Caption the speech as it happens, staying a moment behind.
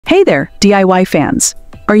Hey there, DIY fans!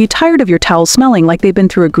 Are you tired of your towels smelling like they've been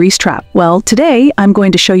through a grease trap? Well, today I'm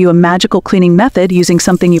going to show you a magical cleaning method using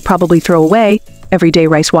something you probably throw away, everyday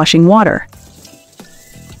rice washing water.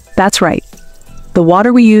 That's right. The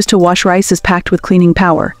water we use to wash rice is packed with cleaning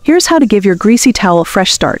power. Here's how to give your greasy towel a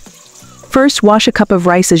fresh start. First, wash a cup of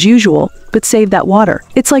rice as usual, but save that water.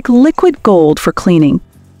 It's like liquid gold for cleaning.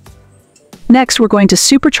 Next, we're going to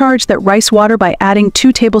supercharge that rice water by adding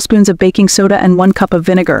 2 tablespoons of baking soda and 1 cup of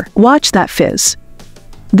vinegar. Watch that fizz.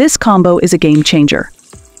 This combo is a game changer.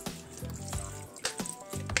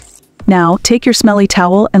 Now, take your smelly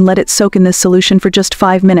towel and let it soak in this solution for just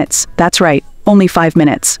 5 minutes. That's right, only 5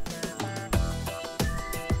 minutes.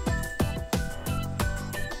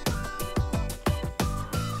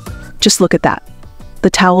 Just look at that. The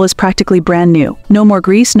towel is practically brand new. No more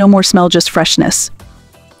grease, no more smell, just freshness.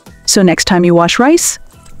 So next time you wash rice,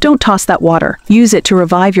 don't toss that water. Use it to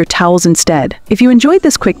revive your towels instead. If you enjoyed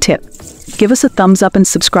this quick tip, give us a thumbs up and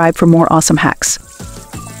subscribe for more awesome hacks.